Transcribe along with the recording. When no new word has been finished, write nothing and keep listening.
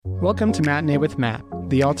Welcome to Matinee with Matt,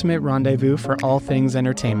 the ultimate rendezvous for all things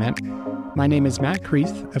entertainment. My name is Matt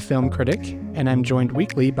Kreith, a film critic, and I'm joined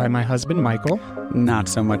weekly by my husband, Michael. Not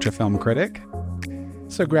so much a film critic.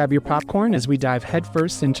 So grab your popcorn as we dive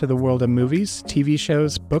headfirst into the world of movies, TV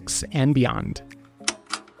shows, books, and beyond.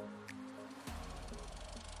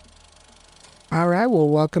 All right, well,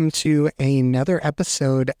 welcome to another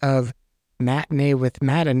episode of Matinee with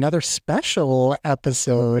Matt, another special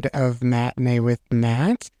episode of Matinee with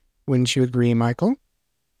Matt. Wouldn't you agree, Michael?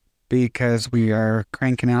 Because we are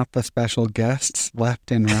cranking out the special guests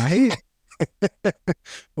left and right.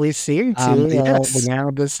 We seem to. Yes.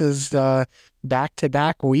 Now this is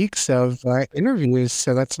back-to-back weeks of interviews,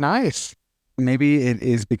 so that's nice. Maybe it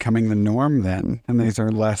is becoming the norm then, and these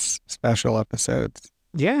are less special episodes.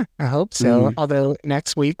 Yeah, I hope so. Although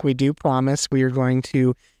next week we do promise we are going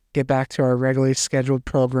to get back to our regularly scheduled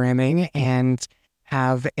programming and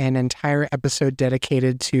have an entire episode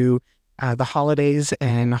dedicated to the holidays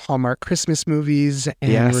and Hallmark Christmas movies. And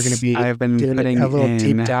Yes, we're going to be I have been doing putting a little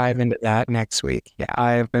deep in- dive into that next week. Yeah,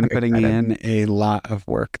 I have been I'm putting excited. in a lot of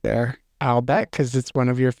work there. I'll bet, because it's one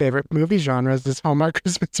of your favorite movie genres, is Hallmark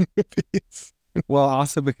Christmas movies. Well,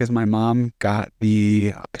 also because my mom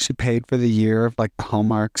she paid for the year of like the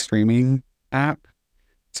Hallmark streaming app.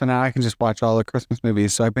 So now I can just watch all the Christmas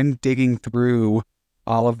movies. So I've been digging through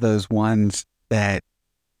all of those ones that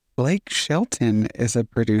Blake Shelton is a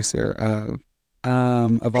producer of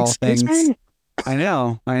all Excuse things. me? I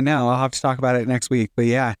know. I'll have to talk about it next week. But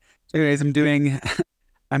yeah. So anyways, I'm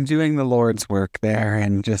doing the Lord's work there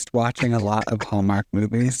and just watching a lot of Hallmark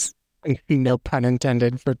movies. No pun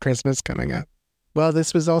intended for Christmas coming up. Well,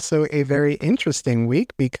 this was also a very interesting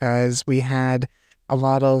week because we had a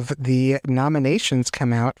lot of the nominations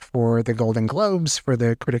come out for the Golden Globes, for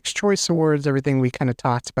the Critics' Choice Awards, everything we kind of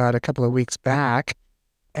talked about a couple of weeks back.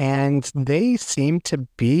 And they seem to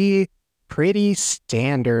be pretty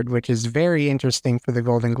standard, which is very interesting for the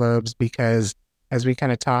Golden Globes because, as we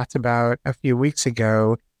kind of talked about a few weeks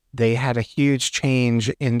ago, they had a huge change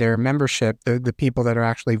in their membership, the people that are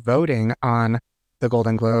actually voting on the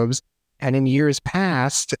Golden Globes. And in years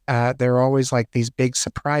past, there are always like these big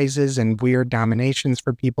surprises and weird nominations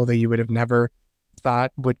for people that you would have never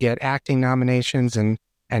thought would get acting nominations, and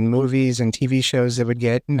movies and TV shows that would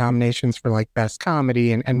get nominations for like best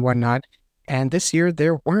comedy and whatnot. And this year,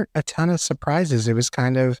 there weren't a ton of surprises. It was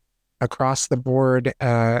kind of across the board,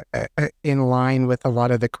 in line with a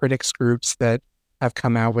lot of the critics groups that have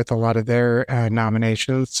come out with a lot of their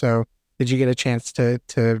nominations. So did you get a chance to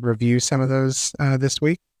review some of those this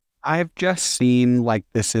week? I've just seen like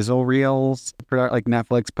the sizzle reels like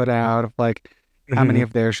Netflix put out of like how many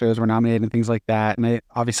of their shows were nominated and things like that. And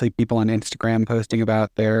obviously people on Instagram posting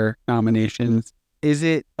about their nominations. Is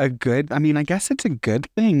it I guess it's a good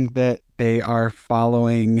thing that they are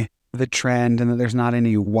following the trend and that there's not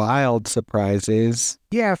any wild surprises.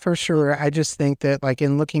 Yeah, for sure. I just think that like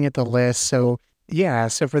in looking at the list, so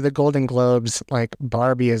for the Golden Globes, like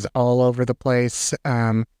Barbie is all over the place,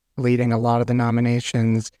 leading a lot of the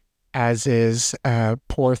nominations, as is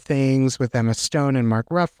Poor Things with Emma Stone and Mark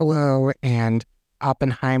Ruffalo, and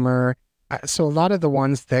Oppenheimer. So a lot of the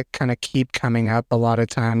ones that kind of keep coming up a lot of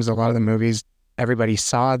times, a lot of the movies everybody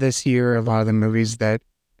saw this year, a lot of the movies that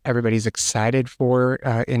everybody's excited for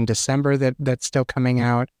in December that's still coming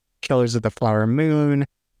out, Killers of the Flower Moon.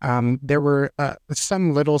 There were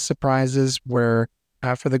some little surprises where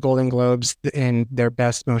for the Golden Globes in their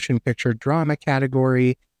Best Motion Picture Drama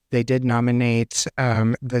category, they did nominate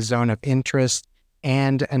The Zone of Interest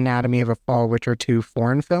and Anatomy of a Fall, which are two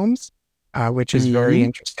foreign films, which is very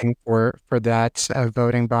interesting for that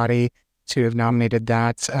voting body to have nominated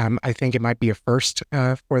that. I think it might be a first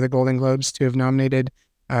for the Golden Globes to have nominated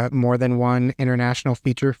more than one international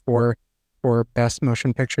feature for Best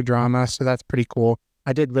Motion Picture Drama, so that's pretty cool.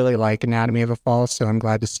 I did really like Anatomy of a Fall, so I'm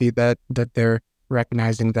glad to see that they're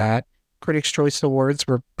recognizing that. Critics' Choice Awards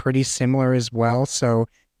were pretty similar as well, so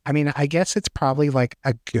I mean, I guess it's probably like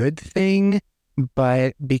a good thing,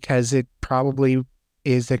 but because it probably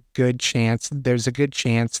is there's a good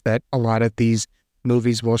chance that a lot of these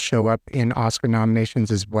movies will show up in Oscar nominations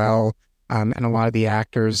as well, and a lot of the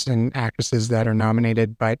actors and actresses that are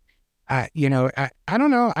nominated. But, I don't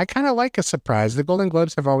know. I kind of like a surprise. The Golden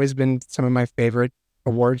Globes have always been some of my favorite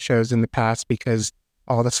award shows in the past because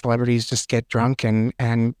all the celebrities just get drunk and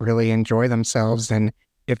really enjoy themselves. And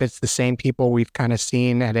if it's the same people we've kind of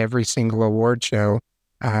seen at every single award show,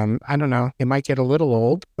 I don't know. It might get a little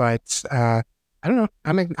old, but I don't know.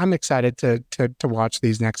 I'm excited to watch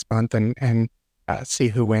these next month and see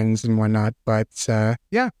who wins and whatnot. But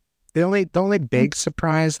yeah, the only big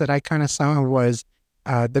surprise that I kind of saw was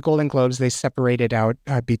the Golden Globes, they separated out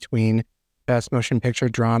between Best Motion Picture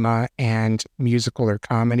Drama and Musical or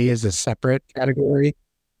Comedy as a separate category.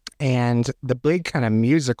 And the big kind of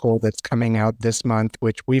musical that's coming out this month,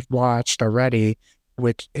 which we've watched already,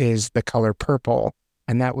 which is The Color Purple.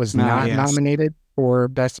 And that was not yes. nominated for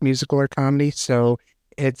Best Musical or Comedy. So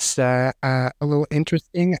it's a little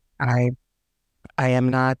interesting. I am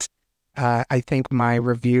not, I think my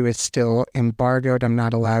review is still embargoed. I'm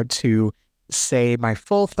not allowed to say my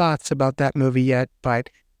full thoughts about that movie yet, but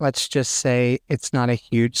let's just say it's not a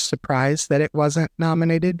huge surprise that it wasn't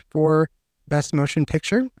nominated for Best Motion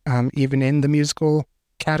Picture, even in the musical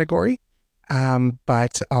category.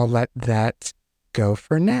 But I'll let that go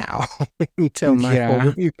for now until my full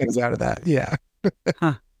review comes out of that. Yeah.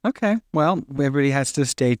 Huh. Okay. Well, everybody has to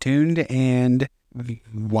stay tuned and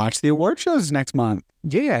watch the award shows next month.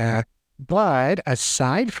 Yeah. But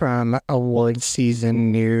aside from award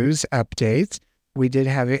season news updates, we did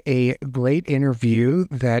have a great interview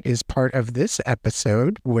that is part of this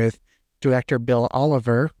episode with director Bill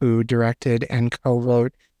Oliver, who directed and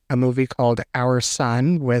co-wrote a movie called Our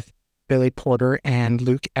Son with Billy Porter and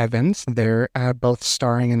Luke Evans. They're both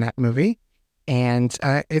starring in that movie. And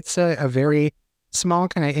it's a very small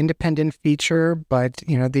kind of independent feature, but,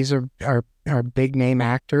 you know, these are big name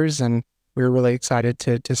actors, and we were really excited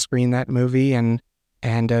to screen that movie and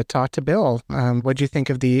talk to Bill. What do you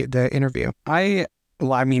think of the interview? I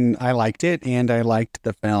liked it, and I liked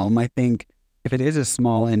the film. I think if it is a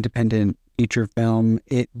small independent feature film,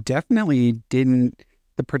 it definitely didn't,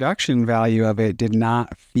 the production value of it did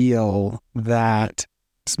not feel that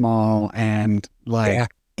small and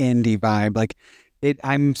indie vibe. Like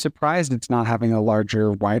I'm surprised it's not having a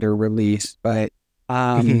larger, wider release, but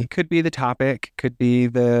could be the topic, could be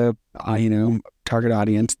the, target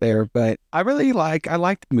audience there. But I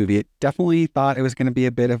liked the movie. It definitely thought it was going to be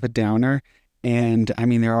a bit of a downer. And I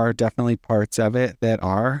mean, there are definitely parts of it that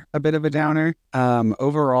are a bit of a downer.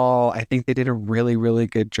 Overall, I think they did a really, really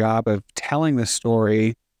good job of telling the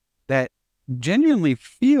story that genuinely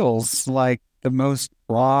feels like the most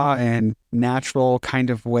raw and natural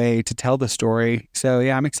kind of way to tell the story. So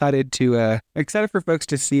yeah, I'm excited for folks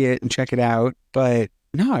to see it and check it out. But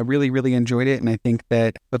no, I really, really enjoyed it. And I think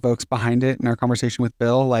that the folks behind it in our conversation with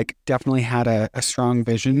Bill, definitely had a strong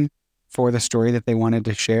vision for the story that they wanted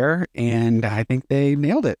to share. And I think they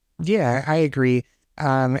nailed it. Yeah, I agree.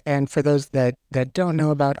 And for those that don't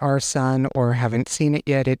know about Our Son or haven't seen it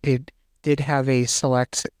yet, it did have a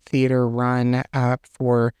select theater run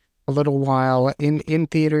for a little while in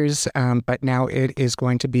theaters, but now it is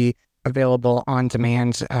going to be available on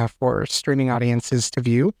demand for streaming audiences to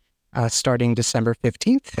view starting December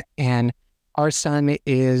 15th. And Our Son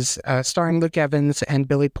is starring Luke Evans and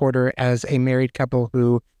Billy Porter as a married couple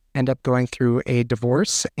who end up going through a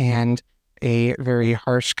divorce and a very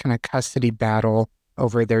harsh kind of custody battle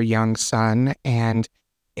over their young son. And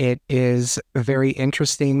it is a very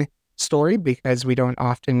interesting story because we don't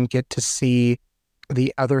often get to see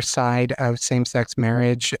the other side of same-sex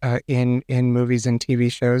marriage in movies and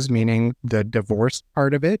TV shows, meaning the divorce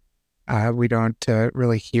part of it. We don't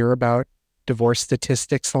really hear about divorce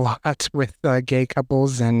statistics a lot with gay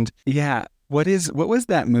couples. And yeah. What was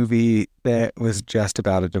that movie that was just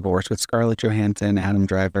about a divorce with Scarlett Johansson, Adam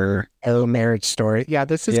Driver? Oh, Marriage Story. Yeah,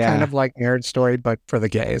 this is kind of like Marriage Story, but for the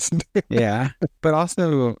gays. Yeah, but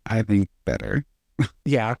also I think better.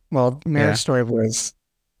 Yeah, well, Marriage Story was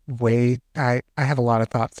I have a lot of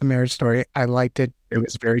thoughts on Marriage Story. I liked it. It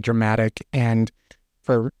was very dramatic, and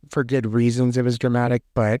for good reasons it was dramatic,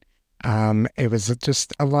 but it was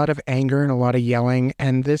just a lot of anger and a lot of yelling.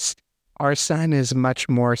 And Our Son is much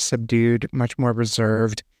more subdued, much more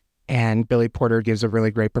reserved, and Billy Porter gives a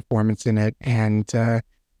really great performance in it. And I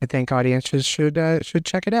think audiences should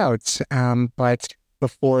check it out. But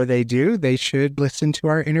before they do, they should listen to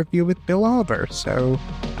our interview with Bill Oliver. So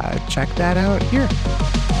check that out here.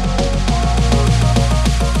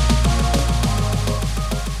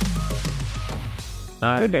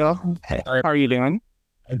 Hey, Bill. Hey, how are you doing?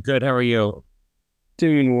 Good. How are you?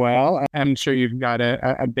 Doing well. I'm sure you've got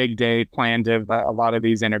a big day planned of a lot of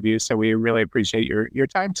these interviews, so we really appreciate your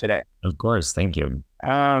time today. Of course. Thank you.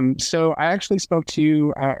 So I actually spoke to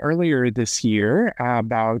you earlier this year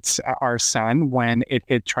about Our Son when it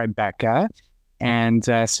hit Tribeca. And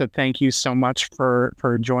so thank you so much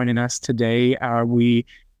for joining us today. We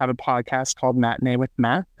have a podcast called Matinee with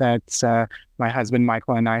Matt that my husband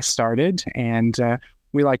Michael and I started. And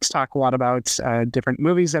we like to talk a lot about different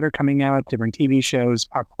movies that are coming out, different TV shows,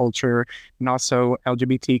 pop culture, and also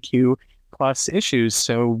LGBTQ plus issues.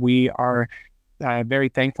 So we are very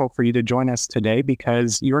thankful for you to join us today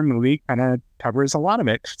because your movie kind of covers a lot of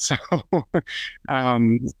it. So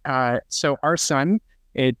Our Son,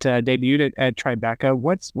 it debuted at Tribeca.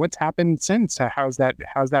 What's happened since? How's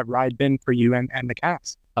that ride been for you and the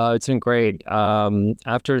cast? It's been great.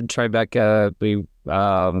 After Tribeca, we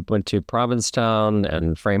went to Provincetown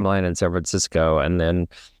and Frameline in San Francisco, and then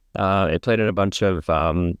it played at a bunch of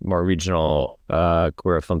more regional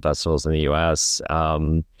queer film festivals in the U.S.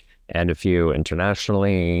 And a few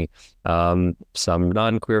internationally, some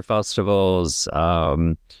non-queer festivals.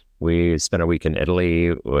 We spent a week in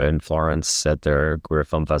Italy, in Florence, at their queer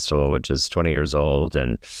film festival, which is 20 years old,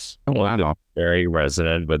 and very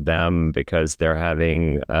resonant with them because they're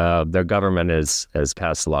having their government has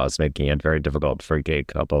passed laws making it very difficult for gay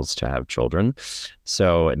couples to have children.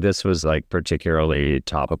 So this was like particularly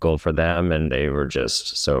topical for them, and they were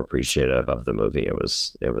just so appreciative of the movie. It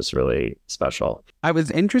was really special. I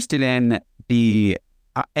was interested in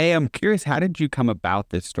I'm curious, how did you come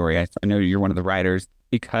about this story? I know you're one of the writers,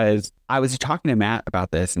 because I was talking to Matt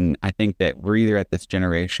about this, and I think that we're either at this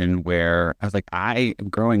generation where I was like,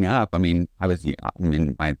 growing up, I mean, I'm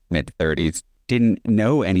in my mid-30s, didn't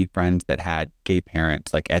know any friends that had gay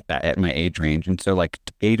parents like at my age range. And so like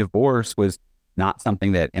gay divorce was not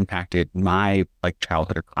something that impacted my like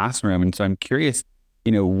childhood or classroom. And so I'm curious,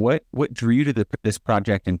 what drew you to this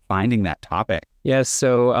project and finding that topic? Yes.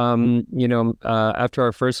 So, after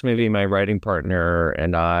our first movie, my writing partner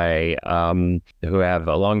and I, who have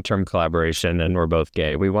a long-term collaboration and we're both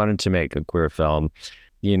gay, we wanted to make a queer film,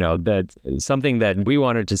 that something that we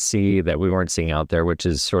wanted to see that we weren't seeing out there, which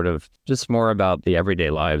is sort of just more about the everyday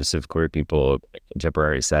lives of queer people in a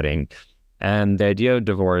contemporary setting. And the idea of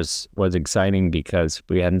divorce was exciting because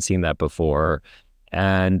we hadn't seen that before.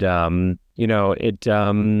 And,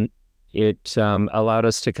 it allowed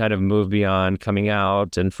us to kind of move beyond coming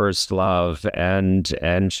out and first love and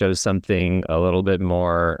show something a little bit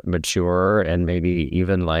more mature and maybe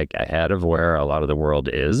even like ahead of where a lot of the world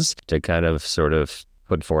is, to kind of sort of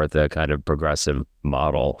put forth a kind of progressive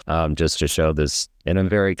model, just to show this in a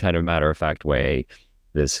very kind of matter-of-fact way,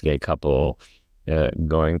 this gay couple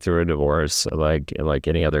going through a divorce like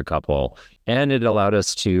any other couple. And it allowed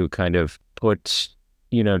us to kind of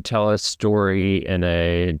tell a story in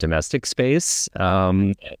a domestic space,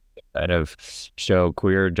 kind of show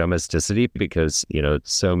queer domesticity because,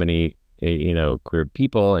 so many, queer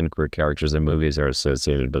people and queer characters in movies are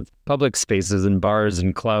associated with public spaces and bars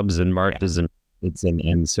and clubs and marches and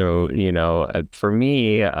so, for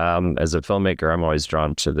me, as a filmmaker, I'm always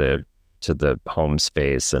drawn to the home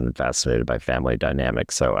space and fascinated by family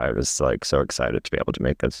dynamics. So I was like so excited to be able to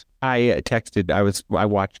make this. I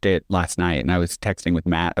watched it last night and I was texting with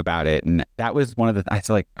Matt about it. And that was one of the, I was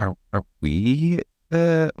like, are we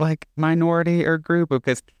the like minority or group?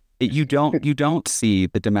 Because you don't see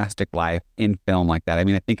the domestic life in film like that. I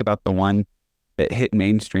mean, I think about the one that hit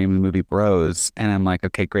mainstream, the movie Bros. And I'm like,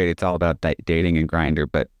 okay, great. It's all about dating and Grindr.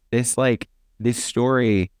 But this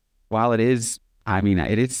story, while it is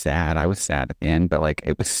sad. I was sad at the end, but like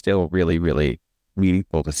it was still really, really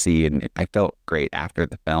meaningful to see. And I felt great after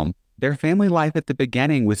the film. Their family life at the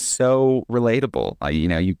beginning was so relatable.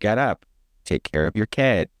 You get up, take care of your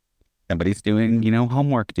kid. Somebody's doing,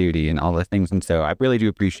 homework duty and all the things. And so I really do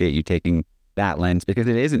appreciate you taking that lens because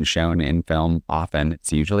it isn't shown in film often.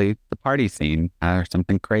 It's usually the party scene or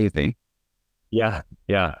something crazy. Yeah.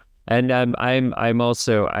 Yeah. And I am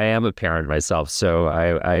a parent myself. So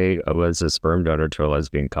I was a sperm donor to a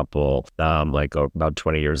lesbian couple about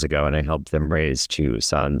 20 years ago, and I helped them raise 2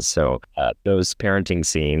 sons. So those parenting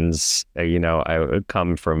scenes, I would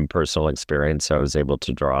come from personal experience. So I was able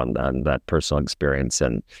to draw on that personal experience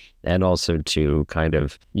and also to kind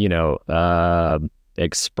of,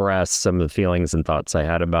 express some of the feelings and thoughts I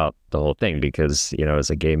had about the whole thing. Because, as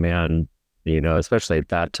a gay man, especially at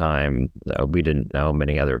that time, we didn't know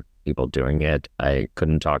many other people doing it. I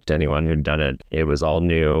couldn't talk to anyone who'd done it. It was all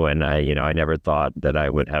new. And I never thought that I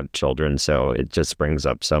would have children. So it just brings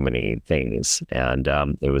up so many things. And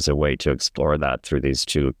it was a way to explore that through these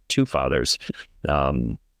two fathers,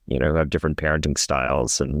 who have different parenting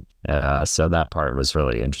styles. And so that part was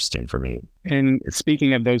really interesting for me. And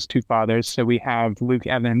speaking of those 2 fathers, so we have Luke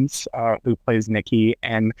Evans, who plays Nicky,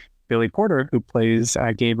 and Billy Porter, who plays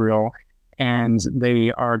Gabriel. And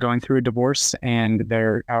they are going through a divorce and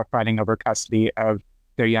they're out fighting over custody of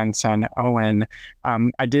their young son, Owen.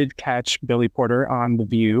 I did catch Billy Porter on The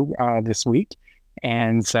View this week.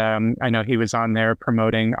 And I know he was on there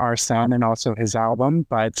promoting Our Son and also his album.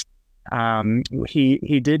 But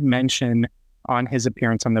he did mention on his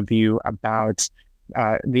appearance on The View about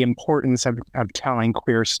the importance of telling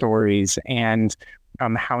queer stories and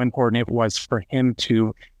how important it was for him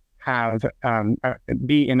to have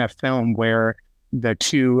be in a film where the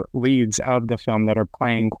two leads of the film that are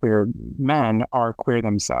playing queer men are queer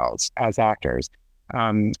themselves as actors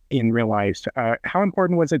in real life. How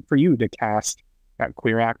important was it for you to cast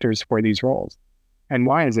queer actors for these roles? And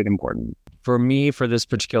why is it important? For me, for this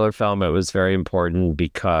particular film, it was very important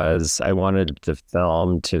because I wanted the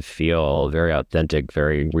film to feel very authentic,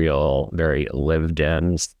 very real, very lived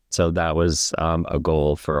in. So that was a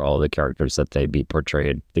goal for all the characters, that they be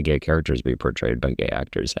portrayed, the gay characters be portrayed by gay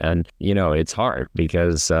actors. And, it's hard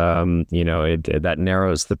because, that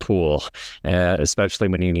narrows the pool, especially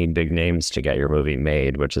when you need big names to get your movie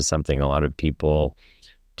made, which is something a lot of people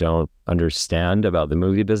don't understand about the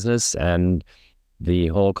movie business. And the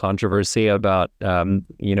whole controversy about,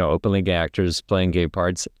 openly gay actors playing gay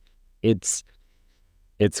parts, it's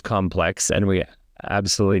complex, and we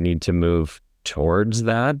absolutely need to move towards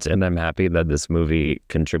that. And I'm happy that this movie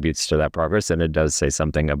contributes to that progress. And it does say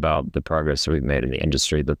something about the progress we've made in the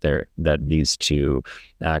industry, that these two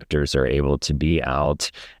actors are able to be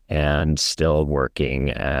out and still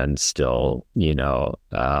working and still,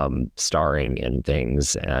 starring in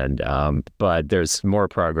things. And, but there's more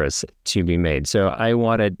progress to be made. So I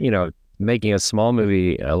wanted, making a small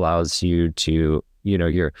movie allows you to,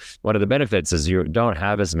 one of the benefits is you don't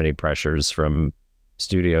have as many pressures from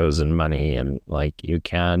studios and money, and like you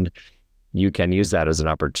can use that as an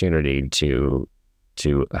opportunity to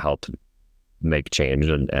help make change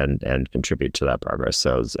and contribute to that progress.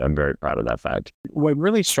 So I'm very proud of that fact. What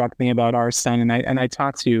really struck me about Arsène, and I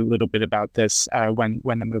talked to you a little bit about this when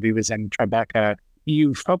the movie was in Tribeca,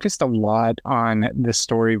 you focused a lot on the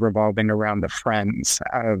story revolving around the friends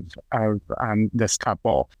of this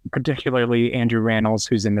couple, particularly Andrew Rannells,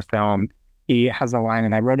 who's in the film. He has a line,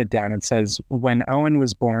 and I wrote it down. It says, "When Owen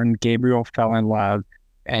was born, Gabriel fell in love,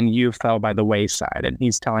 and you fell by the wayside." And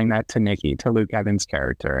he's telling that to Nikki, to Luke Evans'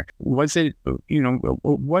 character. Was it,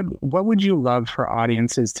 what would you love for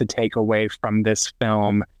audiences to take away from this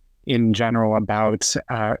film in general about,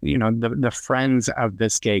 the friends of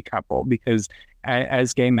this gay couple? Because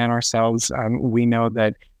as gay men ourselves, we know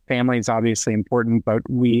that family is obviously important, but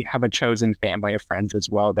we have a chosen family of friends as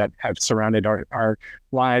well that have surrounded our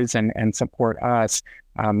lives and support us.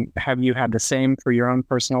 Have you had the same for your own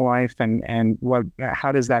personal life? And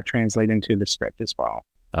how does that translate into the script as well?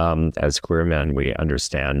 As queer men, we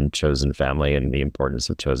understand chosen family and the importance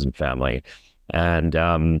of chosen family. And,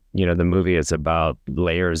 the movie is about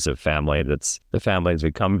layers of family. That's the families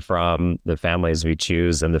we come from, the families we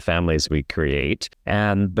choose, and the families we create.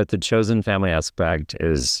 But the chosen family aspect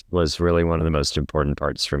was really one of the most important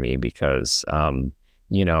parts for me because,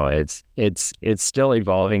 it's still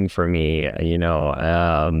evolving for me,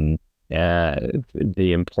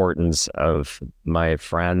 the importance of my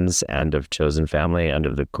friends and of chosen family and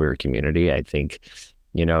of the queer community. I think,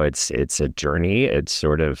 it's a journey. It's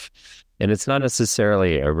sort of, and it's not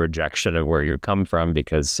necessarily a rejection of where you come from,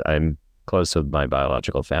 because I'm close with my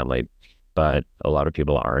biological family, but a lot of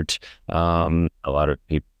people aren't. A lot of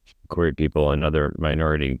queer people and other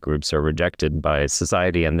minority groups are rejected by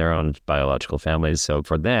society and their own biological families. So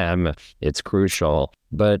for them, it's crucial.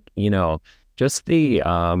 But, just the,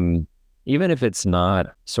 even if it's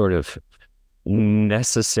not sort of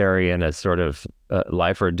necessary in a sort of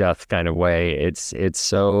life or death kind of way, it's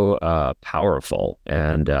so powerful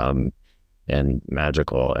and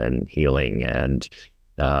magical and healing, and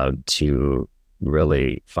to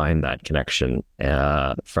really find that connection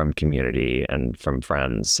from community and from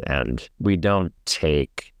friends. And we don't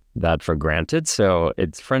take that for granted. So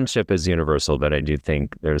friendship is universal, but I do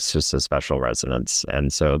think there's just a special resonance.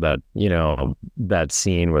 And so that, that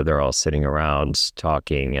scene where they're all sitting around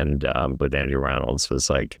talking and with Andrew Rannells was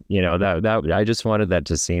like, that I just wanted that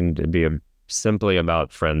to seem to be simply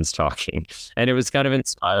about friends talking. And it was kind of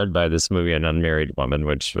inspired by this movie, An Unmarried Woman,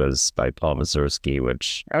 which was by Paul Mazursky,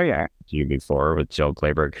 which you before with Jill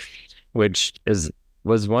Clayburgh, which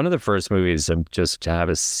was one of the first movies of just to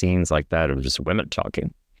have scenes like that of just women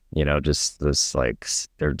talking, just this, like,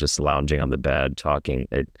 they're just lounging on the bed talking.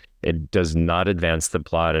 It does not advance the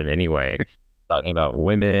plot in any way. Talking about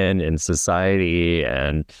women in society,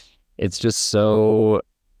 and it's just so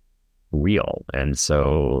real and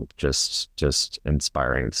so just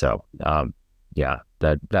inspiring. So that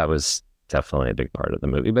was definitely a big part of the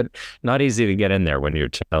movie, but not easy to get in there when you're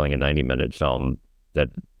telling a 90-minute film that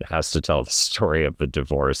has to tell the story of the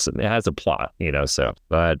divorce, and it has a plot,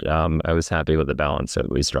 but I was happy with the balance that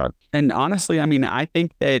we struck. And honestly, I mean, I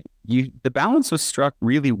think that the balance was struck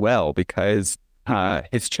really well, because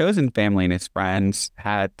his chosen family and his friends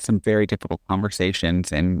had some very difficult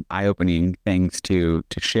conversations and eye-opening things to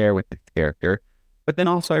share with the character. But then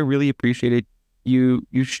also I really appreciated you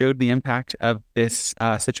showed the impact of this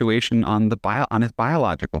situation on on his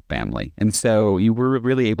biological family. And so you were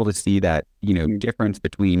really able to see that, difference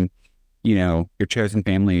between, your chosen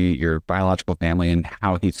family, your biological family, and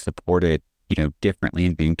how he's supported, differently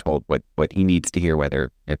and being told what he needs to hear,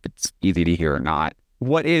 whether if it's easy to hear or not.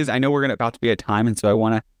 I know we're about to be at time, and so I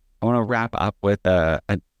want to wrap up with a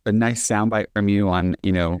nice soundbite from you on,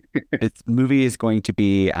 this movie is going to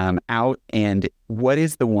be out, and what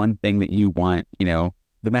is the one thing that you want, the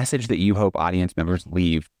message that you hope audience members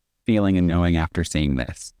leave feeling and knowing after seeing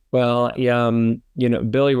this? Well, yeah,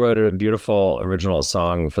 Billy wrote a beautiful original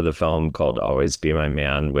song for the film called "Always Be My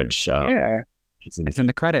Man," which it's in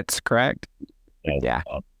the credits, correct? Yeah.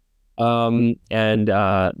 And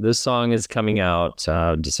this song is coming out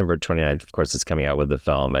December 29th. Of course, it's coming out with the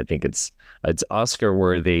film. I think it's Oscar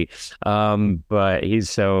worthy. But he's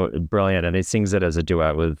so brilliant, and he sings it as a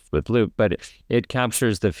duet with Luke. But it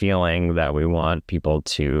captures the feeling that we want people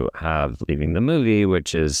to have leaving the movie,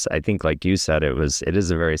 which is, I think, like you said, it is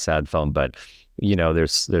a very sad film, but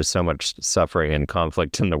there's so much suffering and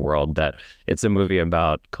conflict in the world that it's a movie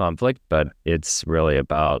about conflict, but it's really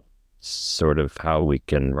about sort of how we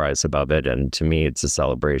can rise above it. And to me, it's a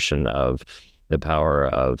celebration of the power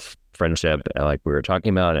of friendship, like we were talking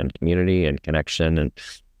about, and community and connection and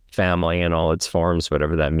family in all its forms,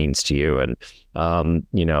 whatever that means to you. And,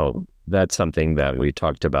 that's something that we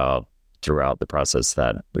talked about throughout the process,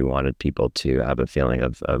 that we wanted people to have a feeling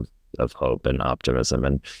of hope and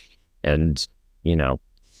optimism and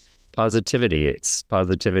positivity. It's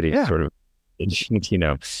positivity, yeah. Sort of.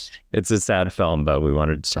 It's a sad film, but we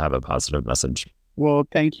wanted to have a positive message. Well,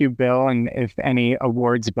 thank you, Bill. And if any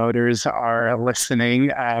awards voters are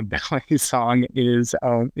listening, Billy's song is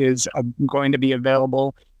going to be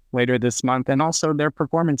available later this month. And also their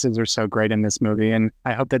performances are so great in this movie. And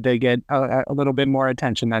I hope that they get a little bit more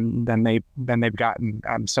attention than they've gotten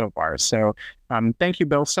so far. So thank you,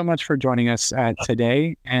 Bill, so much for joining us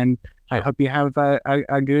today. And I hope you have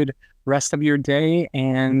a good rest of your day,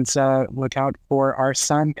 and look out for Our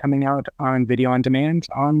Son coming out on video on demand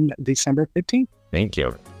on December 15th. Thank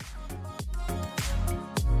you.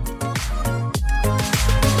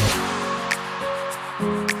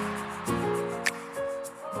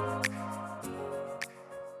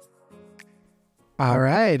 All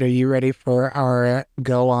right. Are you ready for our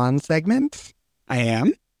Go On segment? I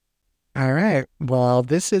am. All right. Well,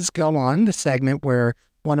 this is Go On, the segment where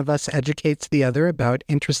one of us educates the other about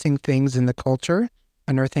interesting things in the culture,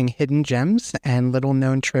 unearthing hidden gems and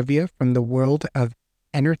little-known trivia from the world of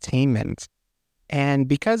entertainment. And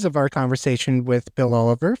because of our conversation with Bill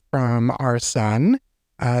Oliver from Our Son,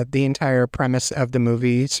 the entire premise of the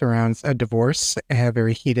movie surrounds a divorce, a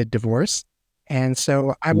very heated divorce. And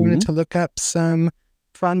so I wanted to look up some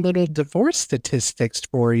fun little divorce statistics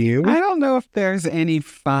for you. I don't know if there's any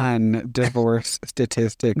fun divorce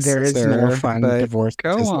statistics. There is no fun divorce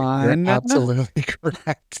statistics. Go on. You're absolutely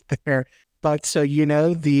correct there. But so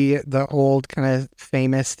the old kind of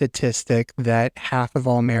famous statistic that half of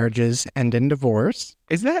all marriages end in divorce.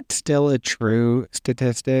 Is that still a true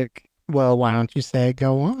statistic? Well, why don't you say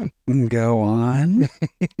go on? Go on.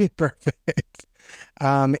 Perfect.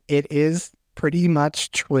 It is pretty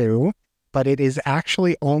much true, but it is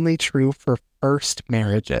actually only true for first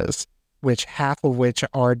marriages, which half of which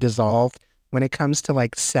are dissolved. When it comes to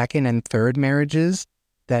like second and third marriages,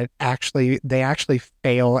 they actually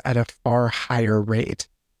fail at a far higher rate.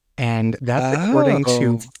 And that's according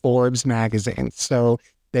to Forbes magazine. So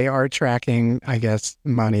they are tracking, I guess,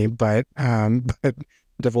 money, but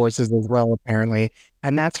divorces as well, apparently.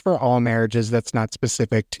 And that's for all marriages. That's not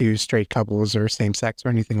specific to straight couples or same sex or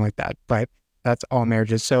anything like that, but that's all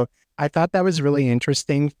marriages. So I thought that was really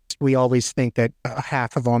interesting. We always think that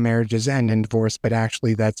half of all marriages end in divorce, but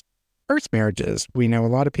actually that's first marriages. We know a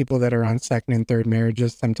lot of people that are on second and third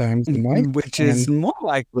marriages sometimes in life, which is more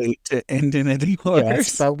likely to end in a divorce.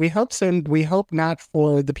 Yes, but we hope so. We hope not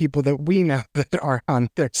for the people that we know that are on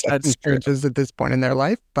their second marriages at this point in their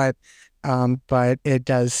life, but it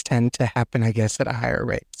does tend to happen, I guess, at a higher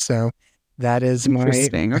rate. So that is my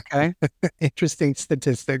interesting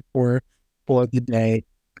statistic for the day.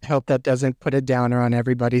 I hope that doesn't put a downer on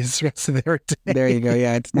everybody's rest of their day. There you go.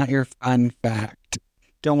 Yeah, it's not your fun fact.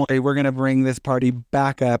 Don't worry, we're going to bring this party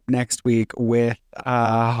back up next week with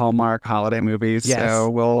Hallmark holiday movies. Yes. So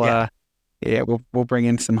we'll bring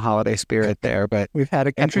in some holiday spirit there. But we've had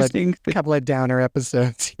a couple of downer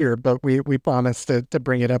episodes here, but we promise to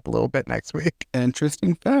bring it up a little bit next week.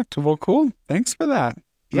 Interesting fact. Well, cool. Thanks for that.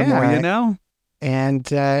 The more you know. And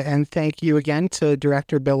thank you again to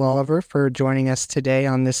director Bill Oliver for joining us today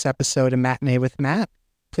on this episode of Matinee with Matt.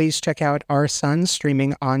 Please check out Our Son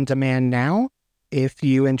streaming on demand now. If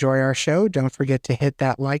you enjoy our show, don't forget to hit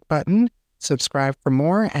that like button, subscribe for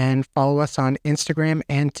more, and follow us on Instagram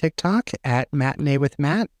and TikTok at Matinee with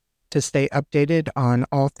Matt to stay updated on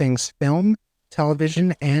all things film,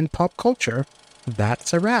 television, and pop culture.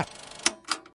 That's a wrap.